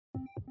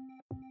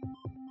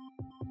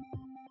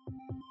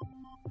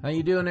How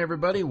you doing,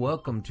 everybody?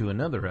 Welcome to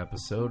another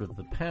episode of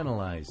the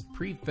Panelized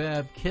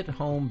Prefab Kit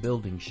Home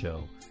Building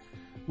Show.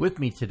 With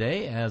me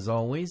today, as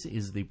always,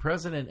 is the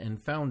president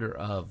and founder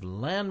of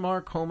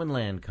Landmark Home and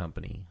Land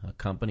Company, a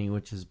company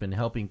which has been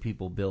helping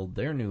people build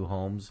their new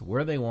homes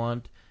where they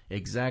want,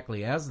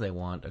 exactly as they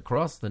want,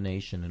 across the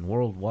nation and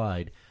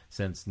worldwide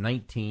since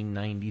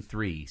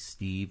 1993.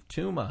 Steve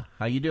Tuma.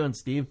 How you doing,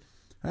 Steve?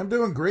 I'm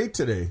doing great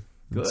today.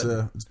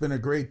 Good. It's been a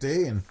great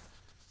day, and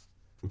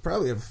we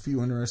probably have a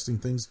few interesting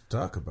things to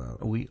talk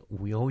about. We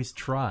always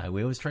try.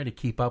 We always try to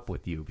keep up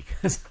with you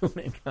because when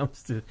it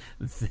comes to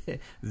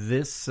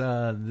this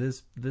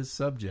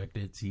subject,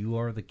 it's you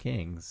are the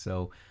king.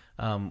 So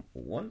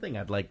one thing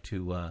I'd like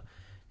to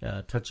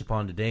touch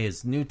upon today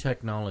is new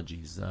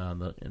technologies.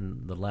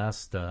 In the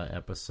last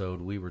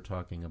episode, we were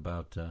talking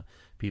about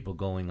people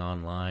going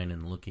online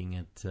and looking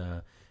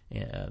at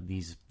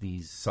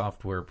these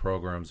software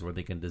programs where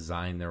they can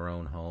design their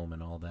own home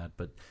and all that,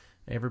 but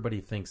everybody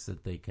thinks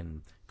that they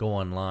can go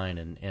online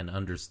and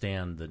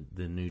understand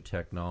the new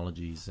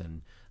technologies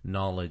and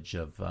knowledge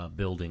of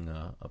building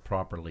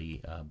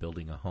properly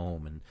building a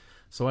home. And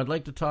so I'd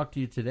like to talk to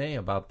you today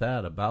about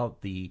that,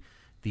 about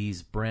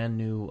these brand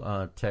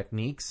new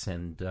techniques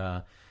and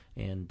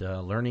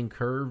learning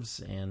curves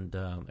and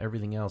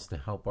everything else to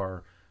help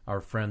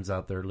our friends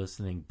out there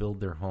listening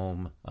build their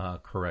home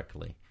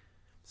correctly.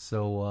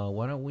 So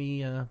why don't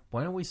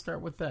we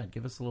start with that?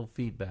 Give us a little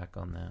feedback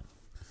on that.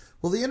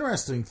 Well, the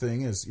interesting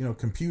thing is,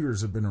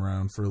 computers have been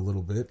around for a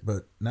little bit,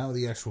 but now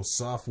the actual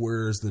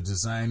softwares, the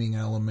designing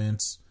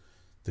elements,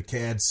 the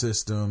CAD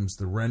systems,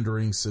 the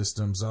rendering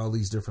systems, all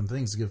these different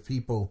things give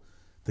people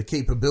the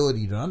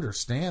capability to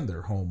understand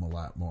their home a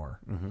lot more.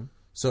 Mm-hmm.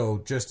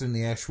 So just in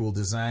the actual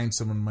design,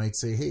 someone might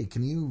say, hey,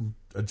 can you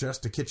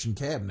adjust a kitchen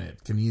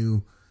cabinet? Can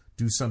you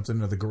do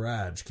something to the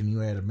garage? Can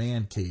you add a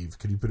man cave?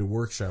 Can you put a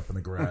workshop in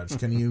the garage?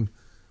 Can you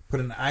put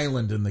an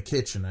island in the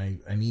kitchen?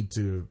 I need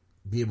to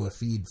be able to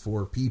feed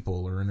 4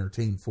 people or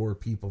entertain 4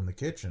 people in the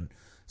kitchen.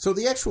 So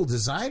the actual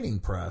designing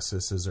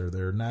processes are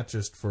there, not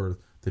just for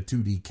the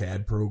 2D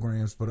CAD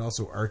programs, but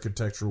also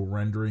architectural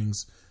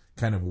renderings,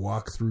 kind of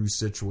walk through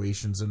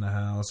situations in the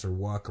house or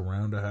walk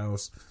around a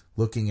house,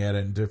 looking at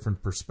it in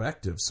different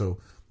perspectives. So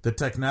the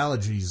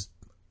technology's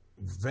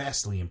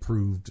vastly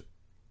improved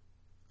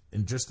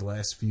in just the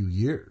last few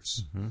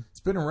years. Mm-hmm.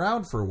 It's been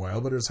around for a while,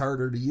 but it was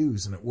harder to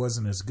use and it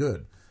wasn't as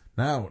good.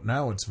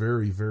 Now it's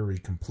very, very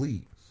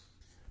complete.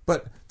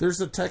 But there's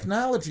the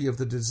technology of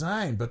the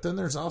design, but then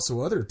there's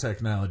also other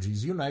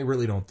technologies. You and I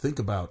really don't think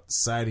about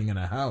siding in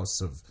a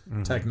house of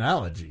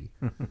technology.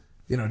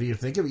 Do you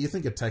think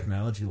of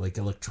technology like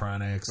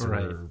electronics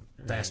or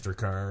faster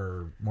car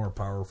or more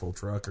powerful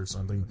truck or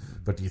something,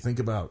 but do you think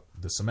about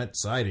the cement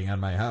siding on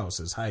my house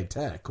as high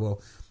tech?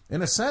 Well,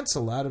 in a sense,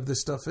 a lot of this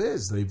stuff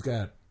is. They've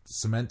got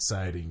cement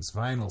sidings,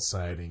 vinyl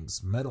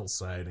sidings, metal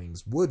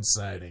sidings, wood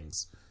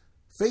sidings,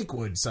 fake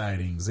wood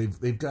sidings.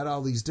 They've got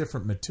all these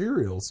different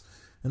materials.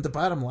 And the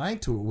bottom line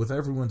to it, with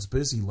everyone's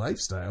busy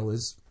lifestyle,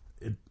 is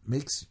it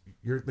makes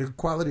their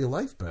quality of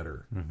life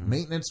better,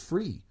 maintenance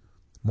free,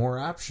 more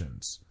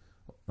options.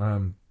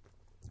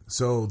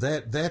 So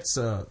that's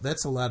a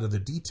lot of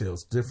the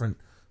details. Different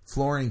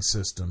flooring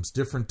systems,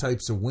 different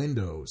types of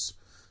windows.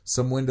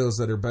 Some windows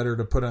that are better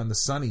to put on the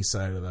sunny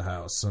side of the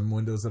house. Some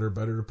windows that are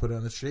better to put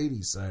on the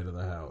shady side of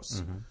the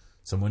house. Mm-hmm.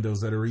 Some windows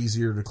that are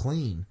easier to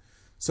clean.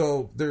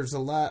 So there's a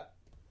lot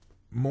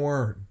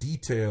more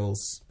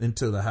details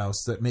into the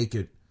house that make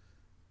it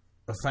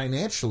a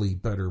financially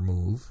better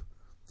move,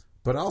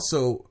 but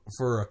also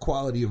for a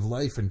quality of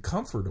life and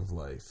comfort of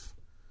life.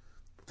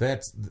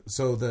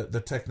 So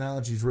the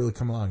technology's really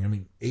come along. I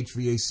mean,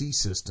 HVAC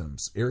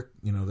systems,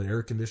 the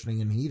air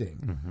conditioning and heating.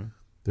 Mm-hmm.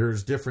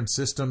 There's different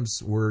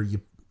systems where you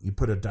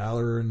put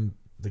 $1 in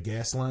the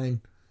gas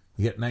line,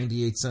 you get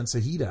 98 cents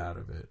of heat out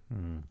of it.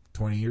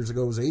 20 years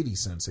ago, it was 80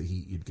 cents of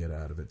heat you'd get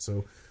out of it.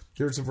 So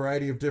there's a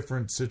variety of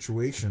different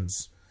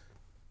situations.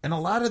 And a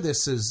lot of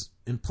this is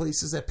in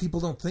places that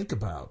people don't think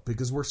about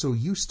because we're so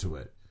used to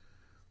it.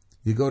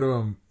 You go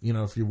to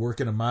if you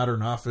work in a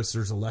modern office,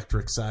 there's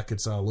electric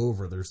sockets all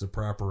over. There's the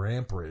proper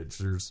amperage.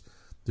 There's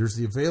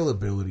the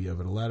availability of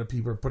it. A lot of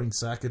people are putting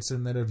sockets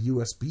in that have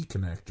USB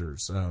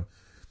connectors.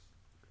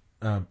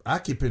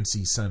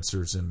 Occupancy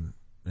sensors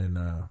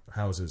in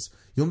houses.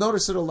 You'll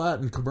notice it a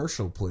lot in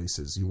commercial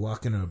places. You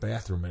walk into a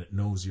bathroom and it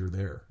knows you're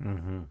there.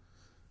 Mm-hmm.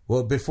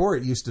 Well, before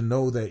it used to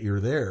know that you're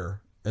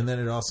there, and then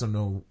it also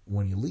know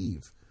when you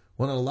leave.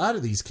 Well, in a lot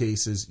of these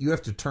cases, you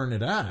have to turn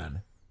it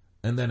on,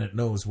 and then it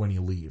knows when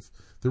you leave.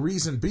 The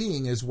reason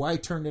being is, why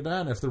turn it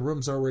on if the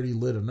room's already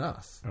lit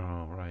enough?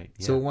 Oh, right.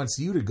 Yeah. So it wants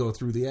you to go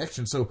through the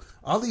action. So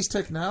all these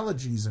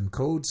technologies and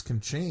codes can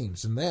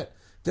change, and that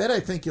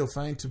I think you'll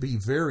find to be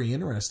very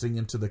interesting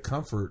into the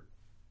comfort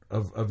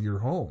of your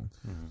home.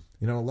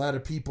 Mm-hmm. A lot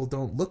of people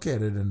don't look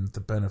at it and the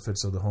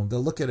benefits of the home.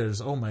 They'll look at it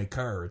as, oh, my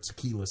car, it's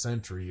keyless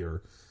entry,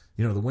 or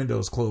the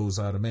windows close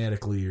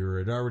automatically, or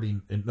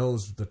it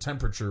knows the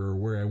temperature or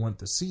where I want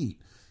the seat.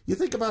 You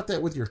think about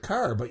that with your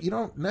car, but you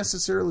don't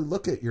necessarily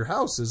look at your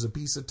house as a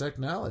piece of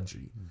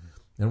technology.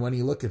 Mm-hmm. And when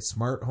you look at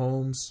smart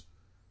homes,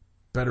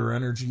 better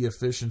energy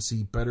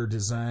efficiency, better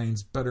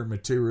designs, better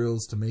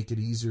materials to make it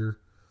easier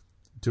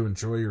to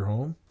enjoy your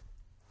home.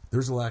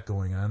 There's a lot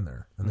going on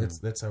there, and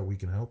that's how we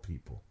can help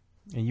people.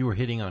 And you were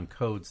hitting on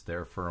codes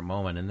there for a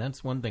moment, and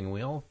that's one thing.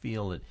 We all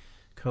feel that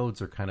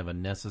codes are kind of a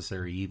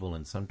necessary evil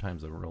and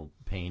sometimes a real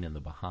pain in the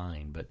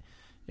behind. But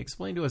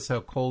explain to us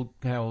how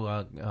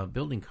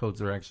building codes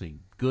are actually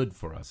good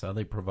for us, how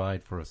they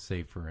provide for a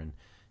safer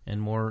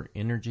and more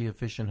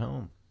energy-efficient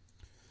home.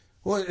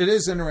 Well, it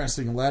is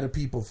interesting. A lot of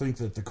people think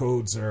that the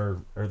codes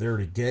are there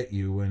to get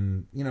you,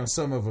 and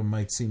some of them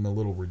might seem a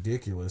little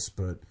ridiculous,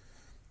 but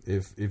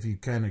if you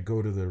kind of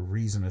go to the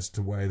reason as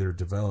to why they're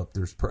developed,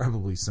 there's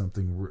probably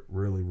something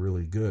really,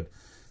 really good.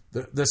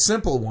 The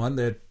simple one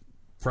that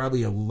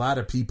probably a lot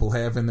of people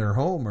have in their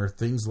home are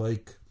things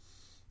like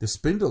the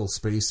spindle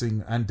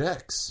spacing on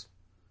decks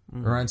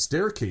or on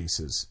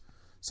staircases.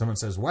 Someone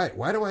says, why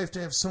do I have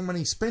to have so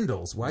many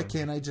spindles? Why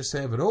can't I just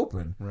have it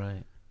open?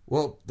 Right.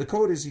 Well, the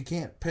code is you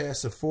can't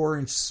pass a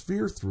 4-inch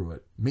sphere through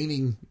it,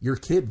 meaning your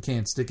kid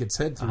can't stick its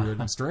head through it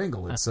and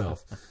strangle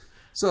itself.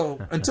 So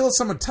until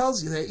someone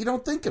tells you that, you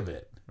don't think of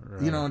it,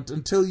 right.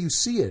 Until you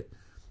see it.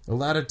 A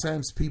lot of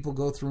times people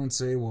go through and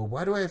say, well,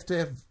 why do I have to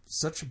have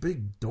such a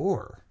big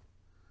door?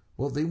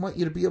 Well, they want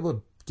you to be able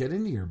to get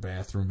into your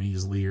bathroom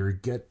easily or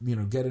get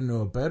into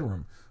a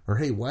bedroom. Or,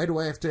 hey, why do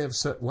I have to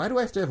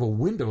have a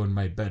window in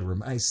my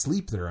bedroom? I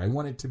sleep there. I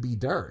want it to be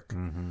dark.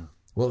 Mm-hmm.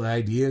 Well, the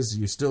idea is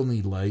you still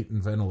need light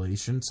and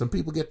ventilation. Some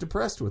people get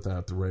depressed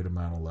without the right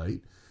amount of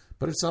light,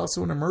 but it's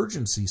also an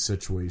emergency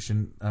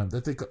situation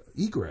that they call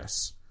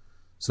egress.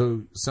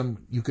 So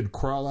you could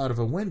crawl out of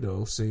a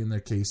window, say in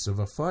the case of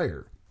a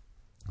fire.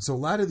 So a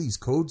lot of these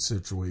code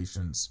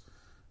situations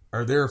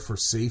are there for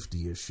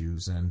safety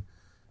issues, and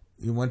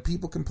when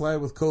people comply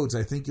with codes,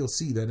 I think you'll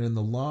see that in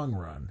the long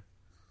run,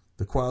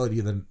 the quality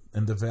and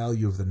the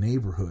value of the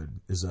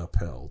neighborhood is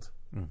upheld.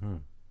 Mm-hmm.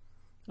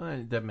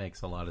 Well, that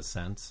makes a lot of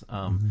sense.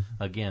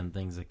 Again,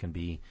 things that can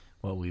be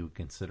what we would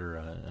consider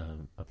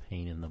a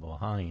pain in the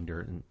behind,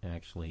 or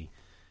actually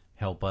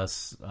help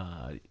us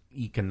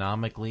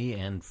economically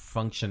and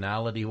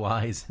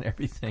functionality-wise and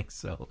everything.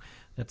 So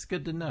that's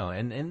good to know.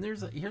 And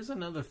here's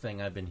another thing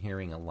I've been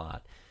hearing a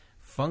lot.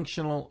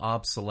 Functional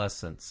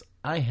obsolescence.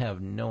 I have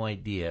no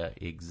idea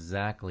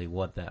exactly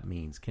what that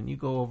means. Can you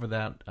go over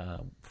that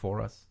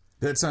for us?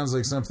 That sounds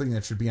like something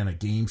that should be on a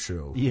game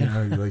show.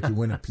 Yeah. Like you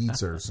win a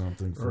pizza or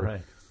something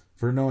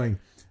for knowing.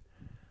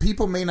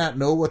 People may not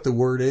know what the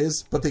word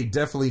is, but they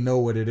definitely know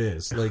what it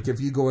is. Like if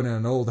you go into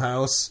an old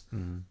house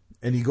and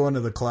you go into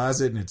the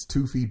closet and it's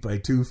 2 feet by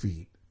 2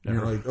 feet. And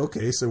you're like,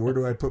 okay, so where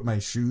do I put my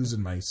shoes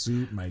and my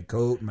suit, my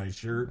coat, my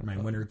shirt, my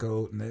winter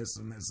coat, and this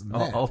and this and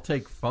that? I'll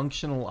take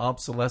functional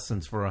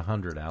obsolescence for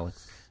 100,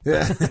 Alex.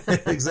 Yeah,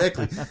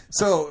 exactly.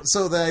 So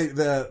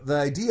the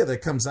idea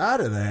that comes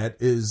out of that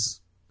is,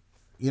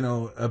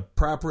 a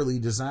properly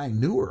designed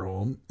newer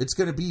home. It's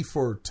going to be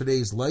for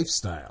today's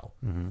lifestyle.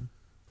 Mm-hmm.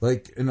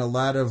 Like in a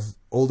lot of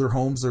older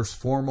homes, there's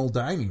formal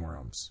dining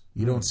rooms.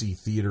 You don't see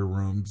theater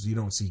rooms. You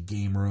don't see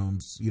game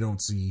rooms. You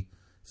don't see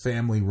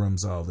family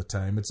rooms all the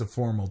time. It's a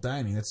formal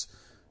dining.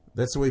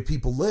 That's the way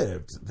people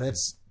lived.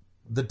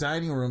 The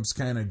dining room's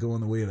kind of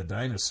going the way of the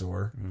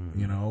dinosaur,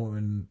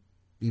 and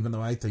even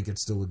though I think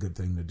it's still a good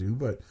thing to do,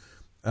 but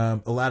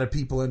a lot of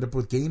people end up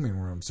with gaming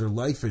rooms. Their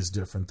life is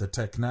different. The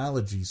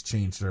technology's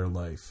changed their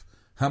life.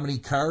 How many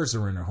cars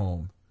are in a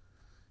home?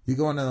 You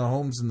go into the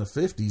homes in the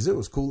 50s, it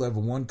was cool to have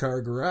a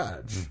 1-car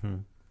garage. Mm-hmm.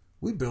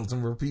 We built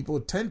them for people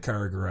with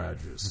 10-car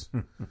garages.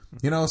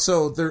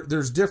 So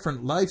there's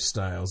different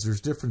lifestyles. There's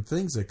different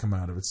things that come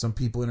out of it. Some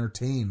people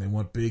entertain. They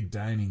want big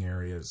dining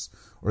areas,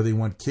 or they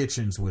want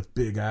kitchens with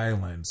big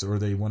islands, or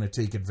they want to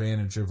take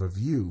advantage of a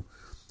view.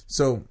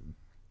 So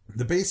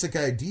the basic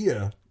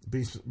idea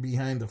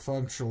behind the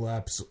functional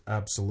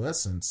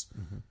obsolescence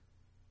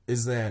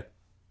is that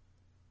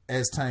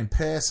as time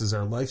passes,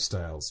 our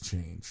lifestyles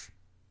change.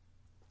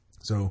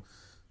 So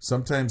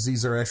sometimes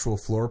these are actual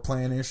floor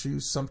plan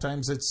issues.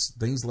 Sometimes it's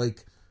things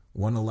like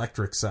one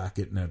electric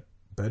socket in a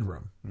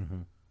bedroom.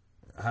 Mm-hmm.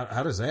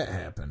 How does that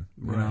happen?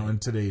 In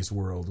today's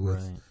world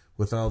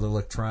with all the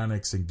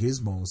electronics and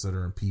gizmos that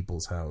are in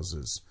people's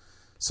houses.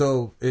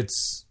 So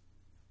it's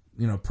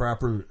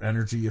proper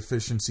energy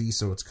efficiency,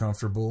 so it's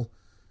comfortable.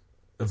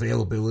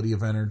 Availability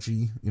of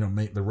energy.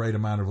 Make the right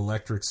amount of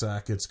electric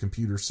sockets,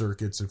 computer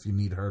circuits if you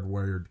need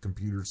hardwired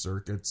computer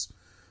circuits.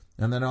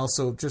 And then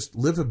also just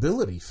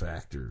livability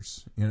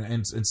factors,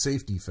 and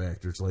safety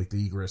factors like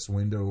the egress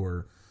window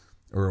or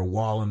a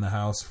wall in the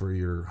house for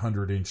your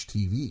 100-inch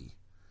TV.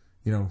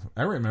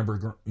 I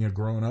remember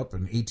growing up,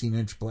 an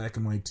 18-inch black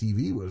and white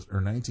TV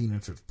or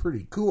 19-inch was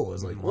pretty cool. I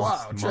was like,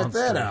 wow, check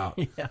that out.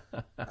 Yeah.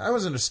 I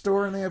was in a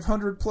store and they have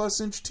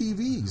 100+ inch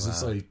TVs. Wow.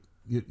 It's like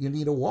you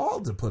need a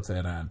wall to put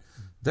that on.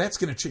 That's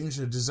going to change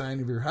the design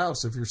of your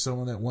house if you're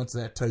someone that wants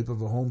that type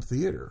of a home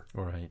theater.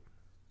 Right.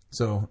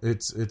 So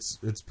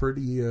it's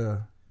pretty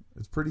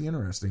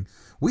interesting.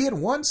 We had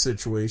one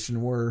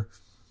situation where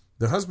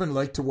the husband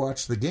liked to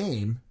watch the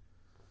game,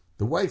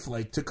 the wife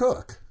liked to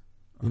cook.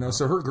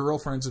 So her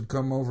girlfriends would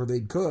come over,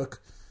 they'd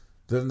cook.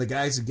 then the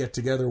guys would get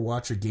together,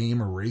 watch a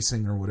game or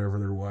racing or whatever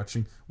they're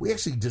watching. We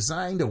actually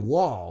designed a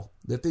wall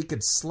that they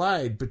could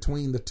slide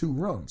between the two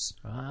rooms.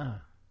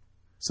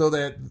 So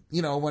that,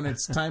 when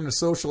it's time to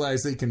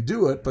socialize, they can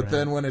do it. But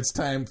then when it's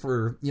time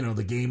for,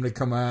 the game to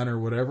come on or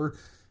whatever,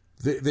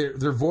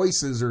 their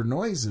voices or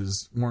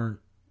noises weren't,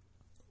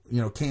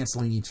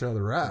 canceling each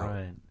other out.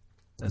 Right.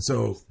 That's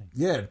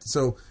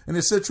so in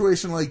a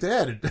situation like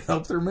that, it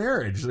helped their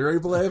marriage. They're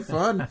able to have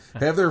fun,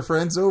 have their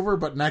friends over,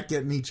 but not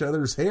get in each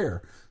other's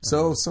hair.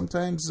 So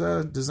sometimes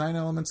design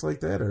elements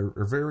like that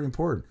are very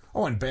important.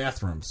 Oh, and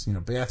bathrooms.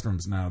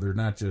 Bathrooms now, they're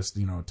not just,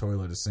 a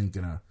toilet, a sink,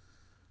 and a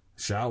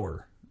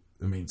shower.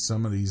 I mean,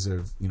 some of these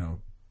have,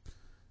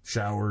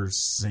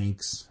 showers,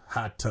 sinks,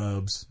 hot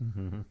tubs,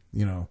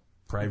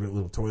 private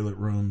little toilet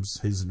rooms,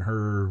 his and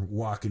her,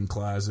 walk-in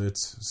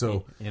closets.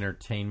 So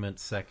entertainment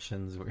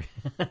sections,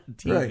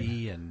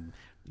 TV, and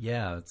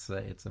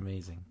it's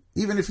amazing.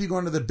 Even if you go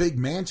into the big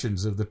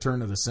mansions of the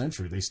turn of the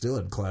century, they still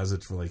had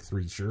closets for like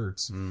 3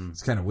 shirts.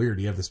 It's kind of weird.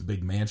 You have this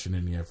big mansion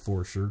and you have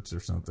 4 shirts or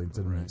something. It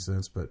doesn't make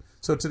sense. But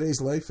so today's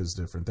life is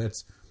different.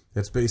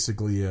 That's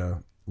basically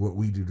what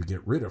we do to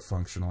get rid of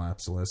functional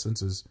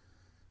obsolescence is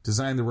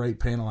design the right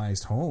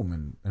panelized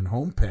home and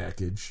home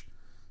package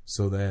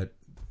so that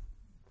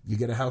you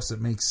get a house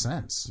that makes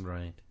sense.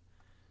 Right.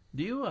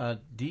 Do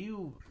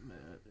you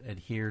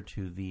adhere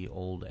to the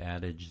old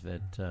adage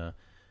that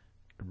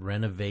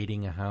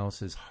renovating a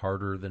house is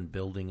harder than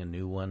building a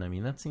new one? I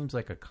mean, that seems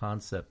like a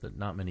concept that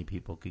not many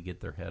people could get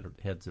their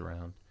heads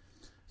around.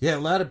 Yeah, a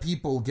lot of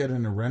people get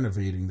into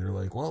renovating. They're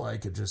like, well, I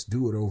could just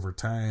do it over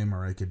time,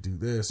 or I could do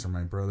this, or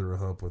my brother will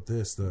help with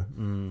this.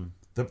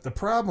 The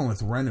problem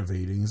with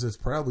renovating is it's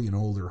probably an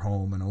older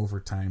home, and over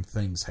time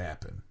things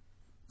happen.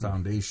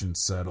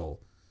 Foundations settle.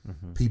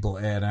 People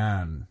add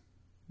on.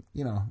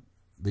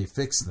 They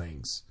fix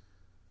things.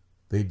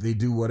 They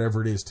do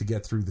whatever it is to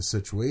get through the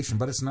situation,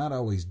 but it's not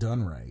always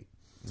done right.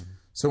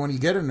 So when you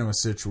get into a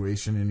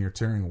situation and you're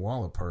tearing a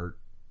wall apart,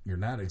 you're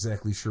not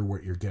exactly sure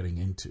what you're getting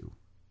into.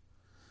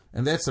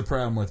 And that's the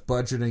problem with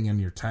budgeting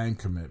and your time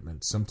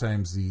commitment.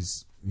 Sometimes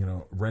these,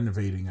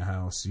 renovating a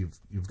house,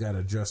 you've got to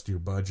adjust your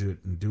budget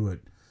and do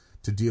it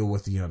to deal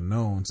with the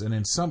unknowns. And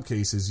in some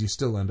cases, you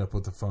still end up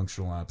with the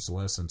functional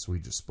obsolescence we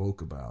just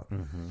spoke about.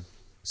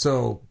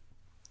 So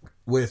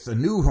with a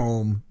new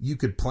home, you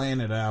could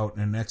plan it out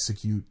and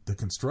execute the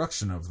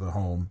construction of the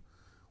home,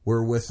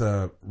 where with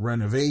a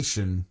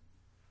renovation,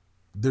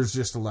 there's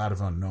just a lot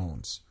of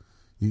unknowns.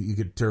 You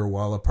could tear a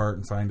wall apart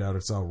and find out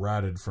it's all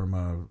rotted from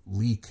a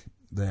leak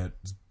that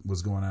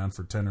was going on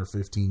for 10 or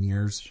 15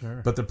 years.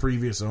 Sure. But the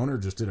previous owner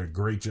just did a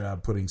great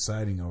job putting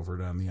siding over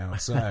it on the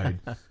outside,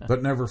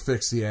 but never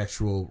fixed the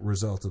actual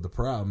result of the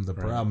problem. The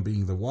problem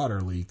being the water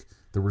leak,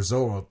 the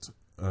result,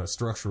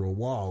 structural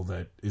wall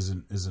that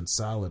isn't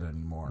solid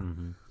anymore.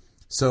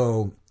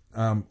 So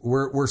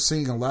we're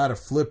seeing a lot of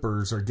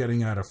flippers are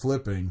getting out of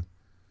flipping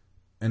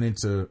and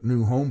into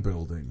new home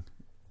building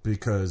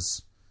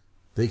because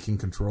they can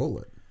control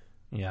it.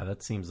 Yeah,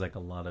 that seems like a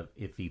lot of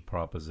iffy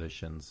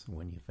propositions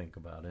when you think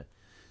about it.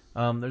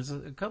 There's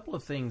a couple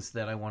of things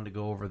that I wanted to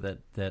go over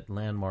that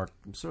Landmark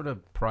sort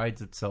of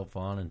prides itself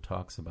on and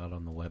talks about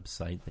on the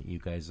website that you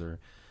guys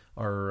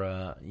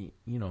are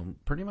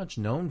pretty much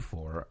known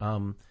for.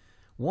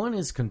 One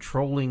is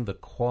controlling the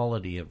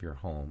quality of your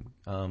home.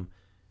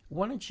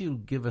 Why don't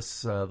you give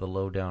us the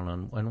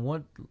lowdown on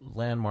what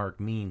Landmark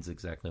means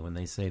exactly when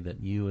they say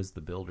that you as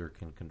the builder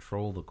can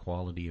control the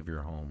quality of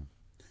your home?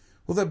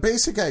 Well, the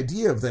basic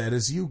idea of that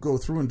is you go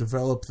through and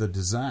develop the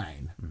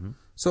design.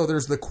 So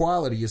there's the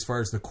quality as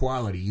far as the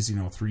qualities,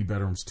 3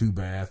 bedrooms, 2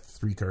 bath,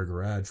 3-car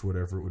garage,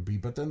 whatever it would be.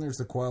 But then there's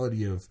the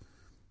quality of,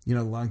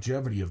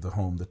 longevity of the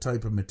home, the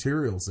type of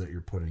materials that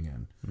you're putting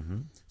in.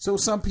 So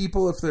some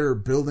people, if they're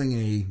building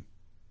a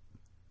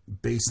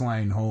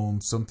baseline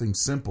home, something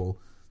simple,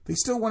 they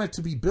still want it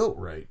to be built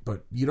right.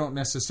 But you don't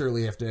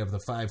necessarily have to have the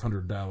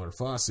 $500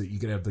 faucet. You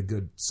could have the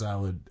good,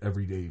 solid,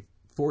 everyday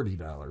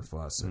 $40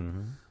 faucet.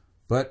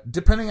 But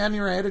depending on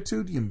your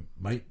attitude, you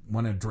might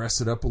want to dress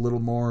it up a little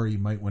more. You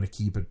might want to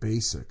keep it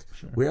basic.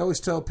 Sure. We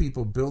always tell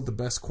people build the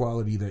best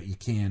quality that you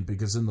can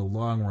because in the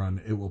long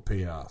run, it will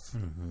pay off.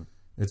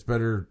 It's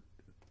better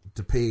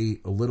to pay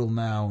a little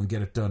now and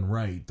get it done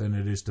right than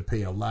it is to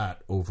pay a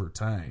lot over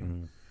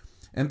time.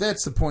 And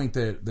that's the point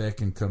that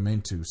can come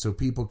into. So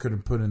people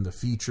could put in the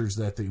features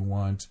that they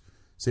want.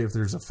 Say if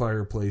there's a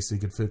fireplace, they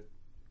could fit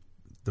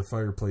the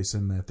fireplace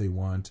in that they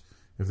want.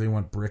 If they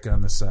want brick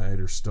on the side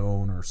or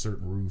stone or a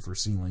certain roof or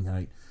ceiling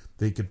height,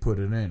 they could put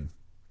it in.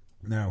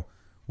 Now,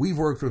 we've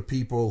worked with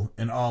people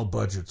in all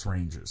budgets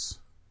ranges,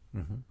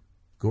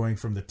 going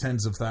from the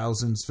tens of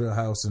thousands to a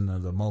house and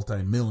the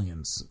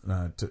multi-millions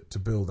to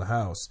build a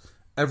house.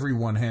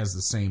 Everyone has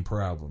the same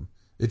problem.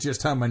 It's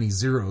just how many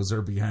zeros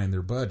are behind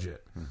their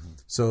budget.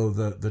 So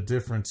the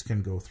difference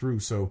can go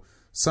through. So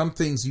some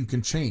things you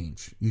can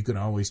change. You can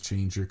always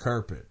change your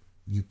carpet.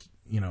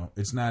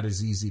 It's not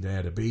as easy to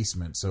add a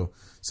basement. So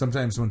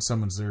sometimes when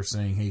someone's there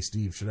saying, hey,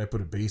 Steve, should I put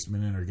a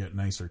basement in or get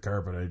nicer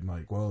carpet? I'm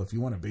like, well, if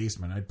you want a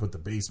basement, I'd put the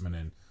basement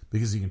in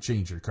because you can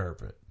change your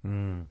carpet.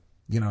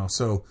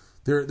 So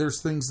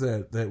there's things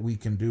that we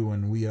can do,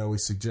 and we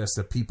always suggest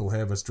that people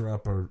have us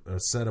drop a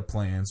set of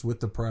plans with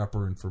the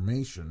proper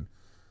information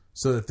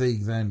so that they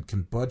then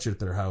can budget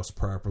their house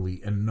properly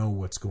and know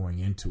what's going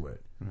into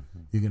it.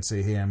 Mm-hmm. You can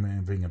say, hey, I'm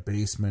having a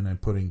basement, I'm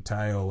putting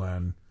tile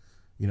on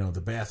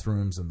the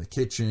bathrooms and the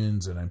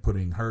kitchens, and I'm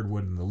putting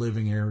hardwood in the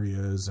living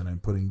areas, and I'm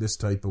putting this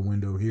type of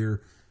window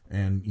here,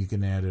 and you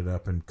can add it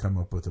up and come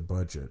up with a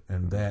budget.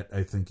 And that,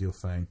 I think, you'll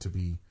find to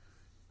be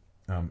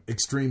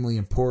extremely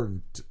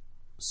important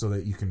so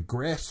that you can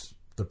grasp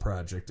the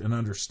project and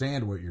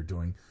understand what you're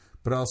doing,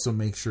 but also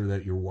make sure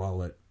that your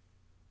wallet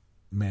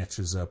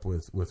matches up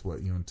with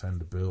what you intend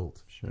to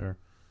build. Sure.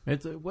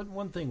 It's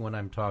one thing when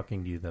I'm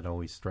talking to you that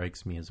always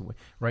strikes me is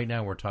right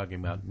now we're talking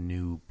about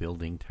new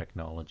building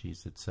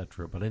technologies,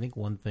 etc. But I think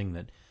one thing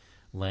that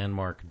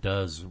Landmark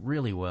does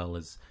really well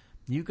is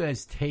you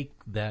guys take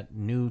that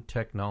new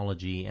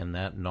technology and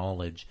that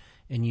knowledge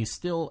and you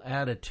still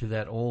add it to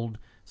that old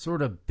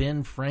sort of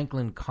Ben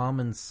Franklin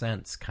common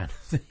sense kind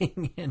of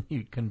thing, and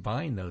you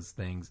combine those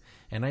things.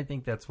 And I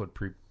think that's what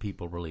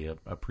people really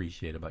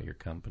appreciate about your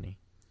company.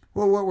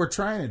 Well, what we're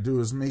trying to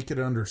do is make it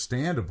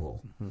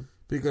understandable,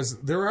 because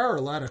there are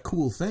a lot of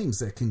cool things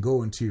that can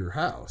go into your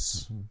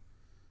house,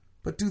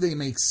 but do they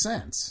make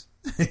sense?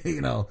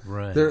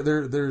 Right.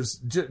 There's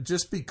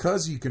just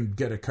because you can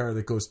get a car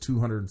that goes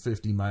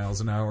 250 miles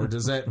an hour,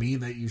 does that mean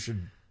that you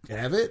should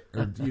have it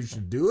or you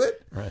should do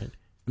it? Right.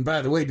 And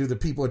by the way, do the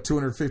people at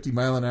 250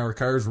 mile an hour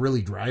cars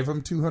really drive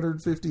them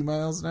 250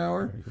 miles an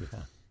hour?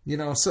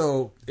 Yeah.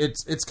 So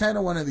it's kind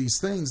of one of these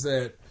things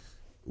that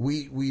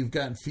we've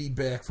gotten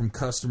feedback from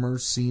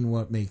customers, seen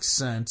what makes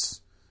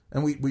sense,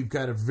 and we've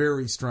got a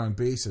very strong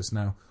basis.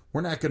 Now,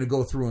 we're not going to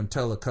go through and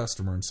tell a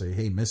customer and say,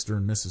 hey, Mr.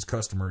 and Mrs.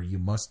 Customer, you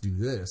must do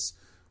this.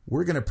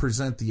 We're going to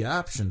present the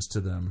options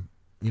to them,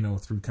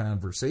 through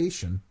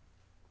conversation,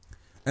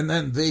 and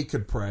then they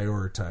could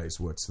prioritize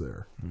what's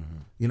there.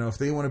 Mm-hmm. If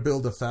they want to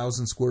build a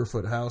 1,000 square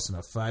foot house and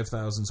a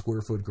 5,000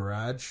 square foot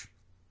garage,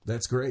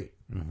 that's great.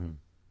 Mm-hmm.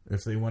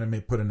 If they want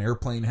to put an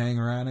airplane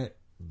hangar on it,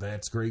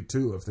 that's great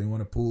too. If they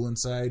want a pool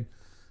inside,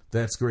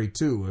 that's great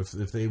too.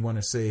 If they want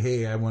to say,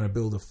 hey, I want to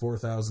build a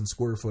 4,000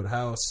 square foot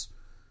house,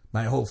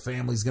 my whole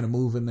family's going to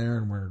move in there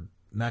and we're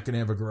not going to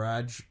have a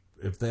garage,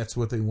 if that's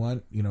what they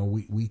want,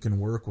 we can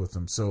work with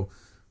them. So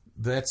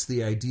that's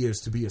the idea, is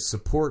to be a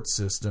support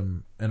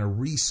system and a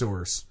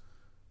resource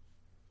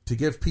to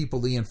give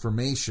people the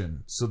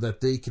information so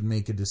that they can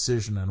make a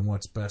decision on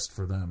what's best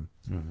for them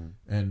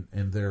and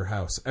their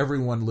house.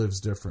 Everyone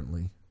lives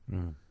differently.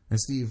 Mm. And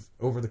Steve,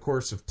 over the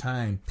course of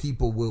time,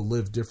 people will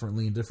live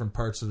differently in different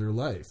parts of their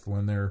life.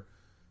 When they're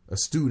a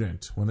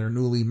student, when they're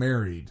newly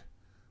married,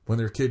 when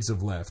their kids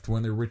have left,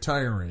 when they're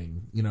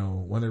retiring,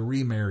 when they're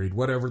remarried,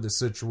 whatever the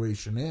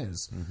situation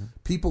is. Mm-hmm.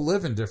 People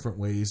live in different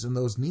ways, and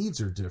those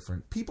needs are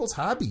different. People's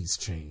hobbies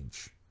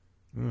change.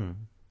 Mm.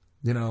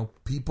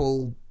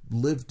 People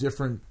live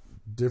different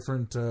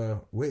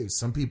ways.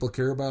 Some people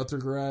care about their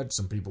garage.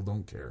 Some people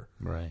don't care.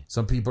 Right.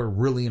 Some people are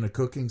really into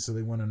cooking, so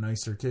they want a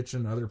nicer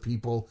kitchen. Other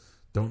people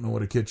don't know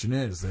what a kitchen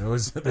is. They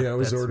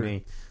always order.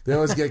 Me. They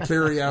always get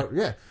carry out.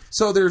 Yeah.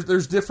 So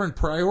there's different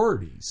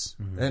priorities,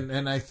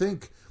 and I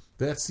think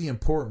that's the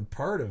important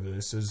part of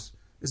this is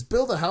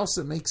build a house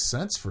that makes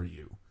sense for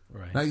you.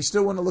 Right. Now, you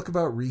still want to look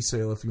about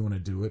resale if you want to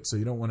do it, so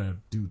you don't want to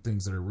do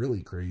things that are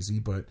really crazy.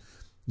 But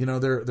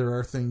there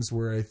are things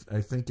where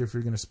I think if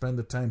you're going to spend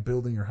the time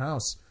building your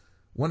house,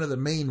 one of the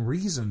main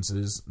reasons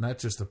is not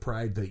just the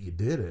pride that you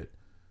did it,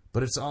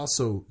 but it's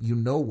also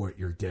what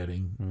you're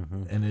getting,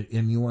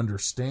 and you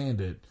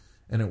understand it,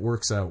 and it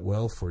works out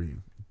well for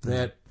you.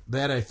 That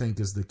I think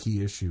is the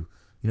key issue.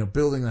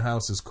 Building the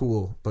house is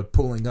cool, but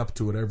pulling up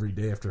to it every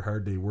day after a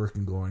hard day work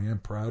and going, I'm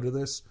proud of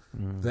this,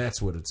 that's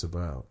what it's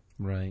about.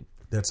 Right.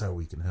 That's how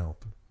we can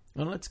help.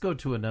 Well, let's go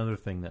to another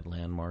thing that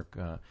Landmark,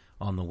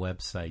 on the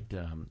website,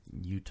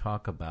 you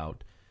talk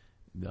about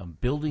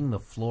building the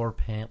floor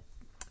plan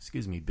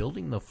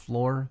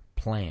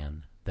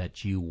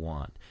that you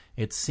want.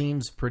 It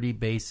seems pretty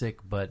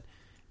basic, but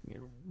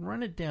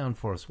run it down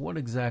for us. What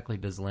exactly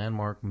does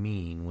Landmark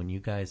mean when you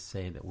guys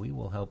say that we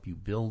will help you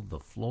build the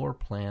floor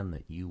plan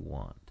that you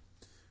want?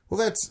 Well,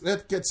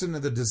 that gets into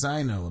the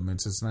design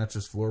elements. It's not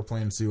just floor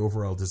plan, it's the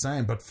overall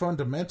design, but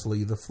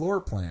fundamentally the floor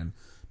plan,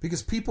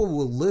 because people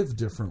will live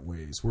different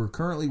ways. We're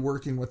currently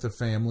working with a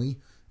family.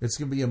 It's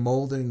going to be a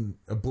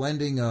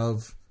blending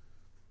of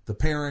the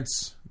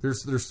parents.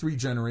 There's 3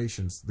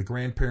 generations: the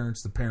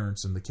grandparents, the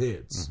parents, and the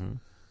kids. Mm-hmm.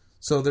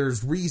 So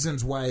there's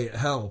reasons why it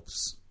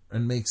helps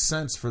and makes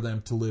sense for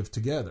them to live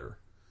together.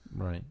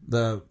 Right.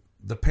 The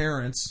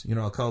parents,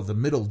 I'll call it the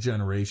middle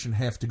generation,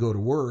 have to go to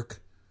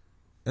work,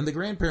 and the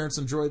grandparents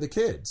enjoy the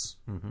kids.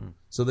 Mm-hmm.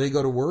 So they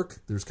go to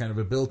work. There's kind of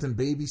a built-in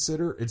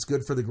babysitter. It's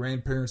good for the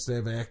grandparents to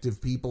have active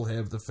people,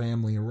 have the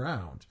family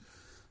around.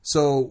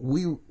 So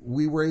we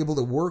were able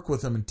to work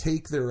with them and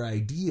take their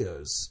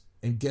ideas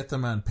and get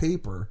them on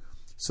paper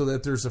so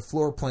that there's a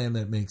floor plan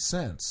that makes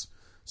sense.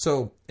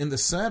 So in the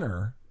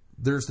center,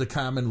 there's the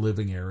common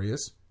living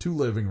areas, 2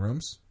 living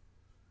rooms,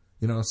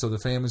 so the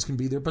families can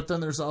be there. But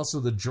then there's also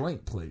the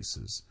joint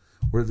places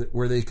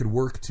where they could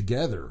work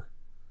together,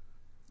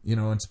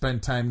 and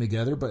spend time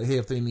together. But hey,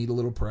 if they need a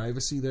little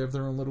privacy, they have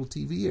their own little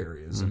TV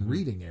areas and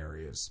reading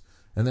areas,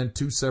 and then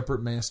 2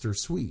 separate master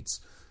suites.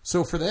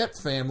 So for that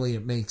family,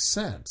 it makes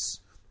sense.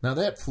 Now,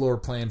 that floor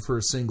plan for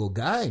a single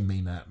guy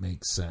may not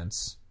make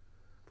sense.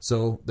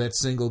 So that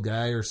single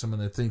guy or someone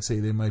that thinks, hey,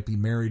 they might be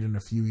married in a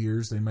few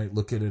years, they might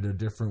look at it a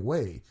different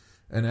way.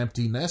 An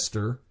empty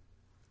nester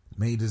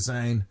may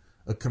design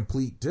a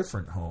complete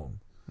different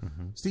home.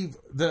 Steve,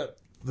 the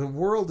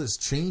world is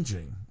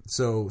changing.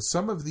 So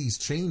some of these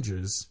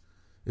changes,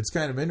 it's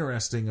kind of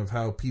interesting of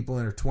how people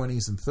in their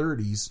 20s and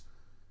 30s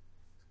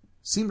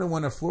seem to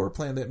want a floor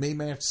plan that may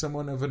match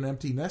someone of an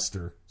empty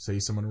nester, say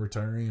someone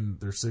retiring in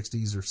their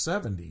 60s or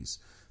 70s.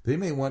 They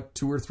may want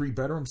 2 or 3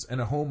 bedrooms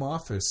and a home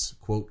office,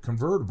 quote,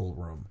 convertible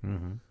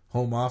room.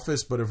 Home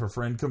office, but if a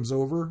friend comes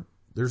over,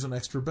 there's an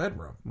extra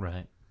bedroom.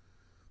 Right.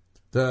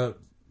 The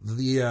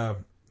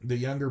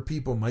younger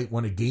people might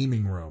want a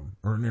gaming room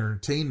or an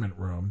entertainment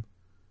room.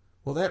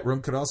 Well, that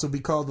room could also be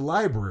called the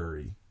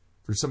library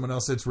for someone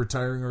else that's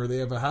retiring, or they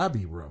have a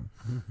hobby room.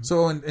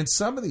 So in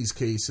some of these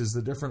cases,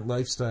 the different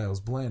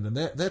lifestyles blend. And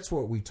that's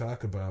what we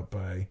talk about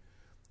by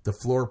the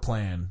floor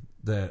plan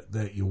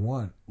that you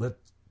want.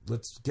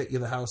 Let's get you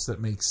the house that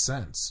makes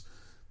sense.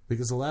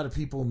 Because a lot of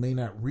people may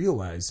not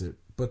realize it,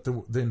 but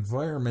the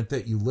environment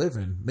that you live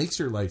in makes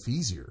your life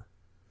easier.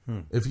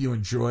 If you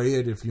enjoy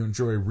it, if you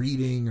enjoy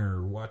reading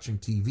or watching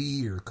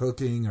TV or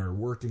cooking or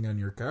working on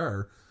your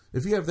car,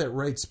 if you have that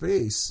right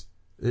space,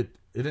 it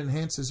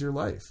enhances your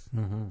life.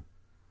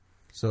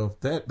 So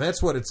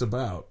that's what it's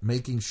about,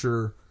 making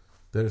sure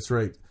that it's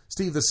right.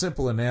 Steve, the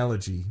simple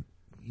analogy,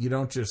 you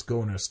don't just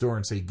go in a store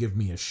and say, give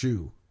me a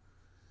shoe.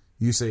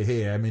 You say,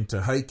 hey, I'm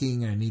into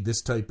hiking. I need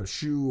this type of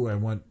shoe. I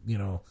want,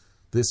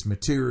 this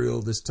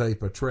material, this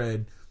type of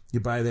tread. You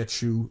buy that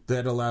shoe.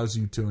 That allows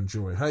you to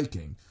enjoy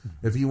hiking.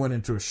 If you went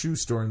into a shoe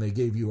store and they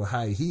gave you a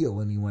high heel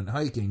and you went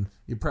hiking,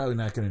 you're probably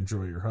not going to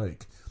enjoy your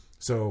hike.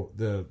 So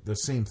the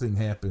same thing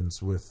happens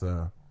with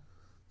the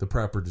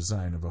proper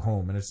design of a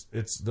home. And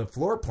it's the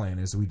floor plan,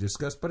 as we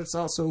discussed, but it's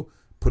also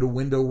put a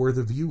window where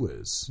the view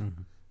is.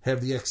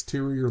 Have the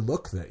exterior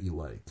look that you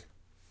like.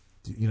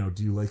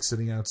 Do you like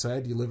sitting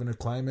outside? Do you live in a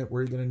climate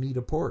where you're going to need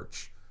a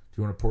porch?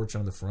 Do you want a porch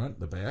on the front,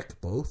 the back,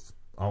 both,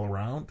 all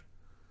around?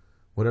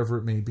 Whatever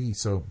it may be.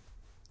 So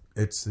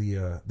it's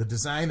the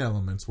design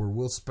elements where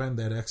we'll spend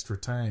that extra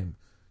time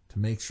to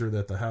make sure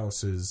that the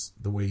house is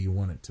the way you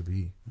want it to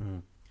be.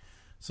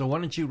 So why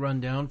don't you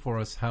run down for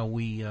us how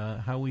we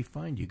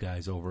find you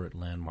guys over at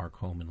Landmark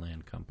Home and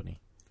Land Company?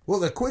 Well,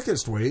 the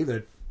quickest way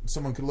that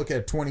someone could look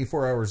at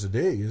 24 hours a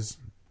day is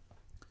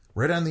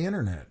right on the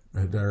internet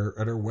at our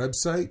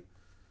website.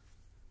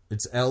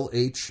 It's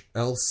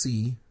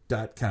LHLC.com,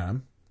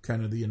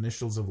 kind of the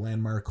initials of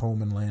Landmark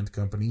Home and Land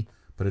Company,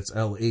 but it's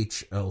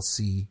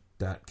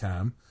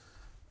LHLC.com.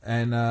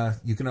 And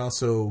you can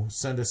also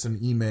send us an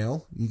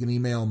email. You can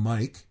email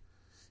Mike.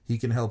 He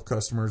can help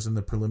customers in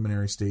the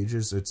preliminary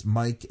stages. It's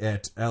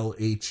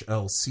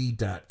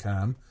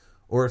mike@lhlc.com.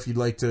 Or if you'd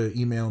like to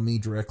email me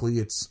directly,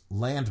 it's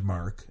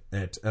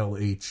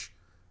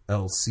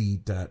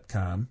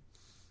landmark@lhlc.com.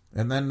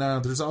 And then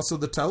there's also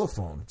the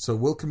telephone. So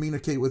we'll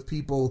communicate with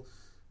people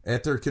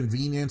at their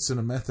convenience in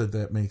a method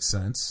that makes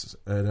sense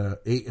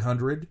at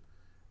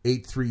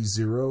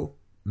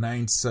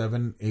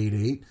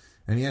 800-830-9788.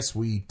 And yes,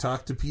 we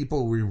talk to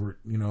people. We were,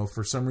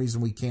 for some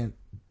reason we can't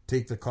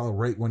take the call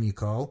right when you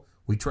call.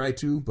 We try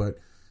to, but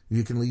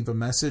you can leave a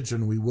message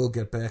and we will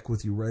get back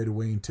with you right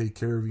away and take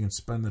care of you and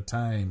spend the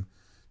time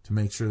to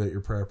make sure that you're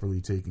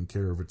properly taken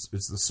care of. It's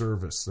the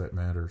service that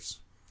matters.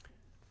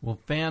 Well,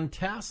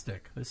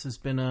 fantastic. This has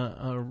been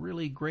a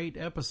really great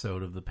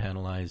episode of the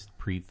Panelized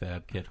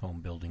Prefab Kit Home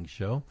Building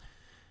Show.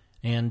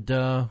 And,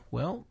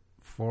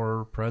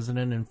 for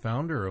president and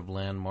founder of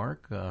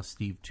Landmark,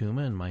 Steve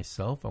Tuma, and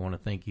myself, I want to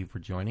thank you for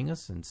joining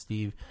us. And,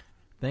 Steve,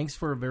 thanks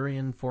for a very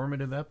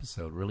informative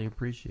episode. Really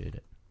appreciate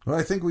it. Well,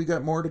 I think we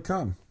got more to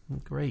come.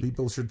 Great.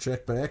 People should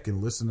check back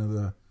and listen to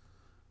the...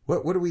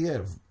 What do we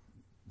have?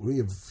 We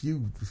have a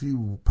few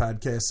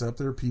podcasts up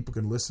there. People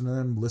can listen to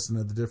them, listen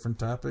to the different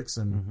topics,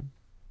 and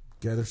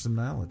gather some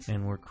knowledge.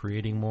 And we're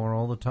creating more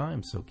all the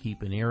time, so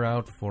keep an ear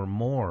out for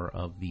more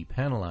of the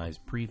Panelized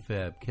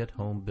Prefab Kit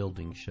Home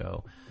Building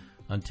Show.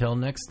 Until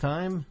next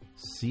time,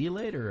 see you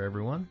later,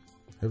 everyone.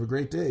 Have a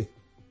great day.